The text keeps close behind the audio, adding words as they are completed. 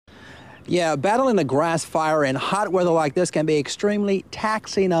Yeah, battling a grass fire in hot weather like this can be extremely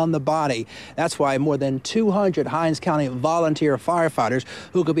taxing on the body. That's why more than 200 Hinds County volunteer firefighters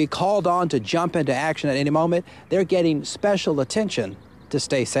who could be called on to jump into action at any moment, they're getting special attention to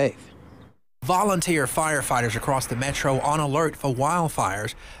stay safe. Volunteer firefighters across the metro on alert for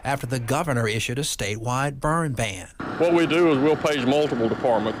wildfires after the governor issued a statewide burn ban. What we do is we'll page multiple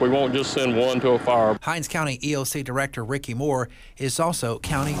departments. We won't just send one to a fire. Hinds County EOC Director Ricky Moore is also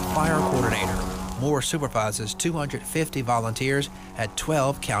County Fire Coordinator. Moore supervises 250 volunteers at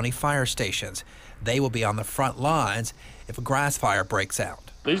 12 county fire stations. They will be on the front lines if a grass fire breaks out.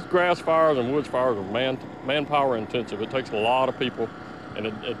 These grass fires and woods fires are manpower intensive. It takes a lot of people. And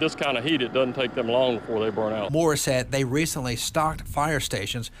at this kind of heat, it doesn't take them long before they burn out. Moore said they recently stocked fire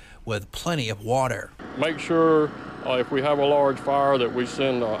stations with plenty of water. Make sure if we have a large fire that we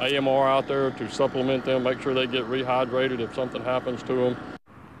send AMR out there to supplement them, make sure they get rehydrated if something happens to them.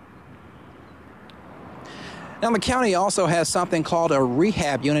 Now, the county also has something called a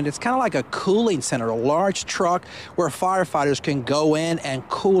rehab unit. It's kind of like a cooling center, a large truck where firefighters can go in and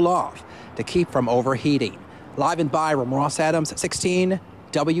cool off to keep from overheating. Live in Byram, Ross Adams, 16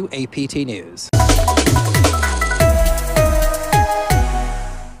 WAPT News.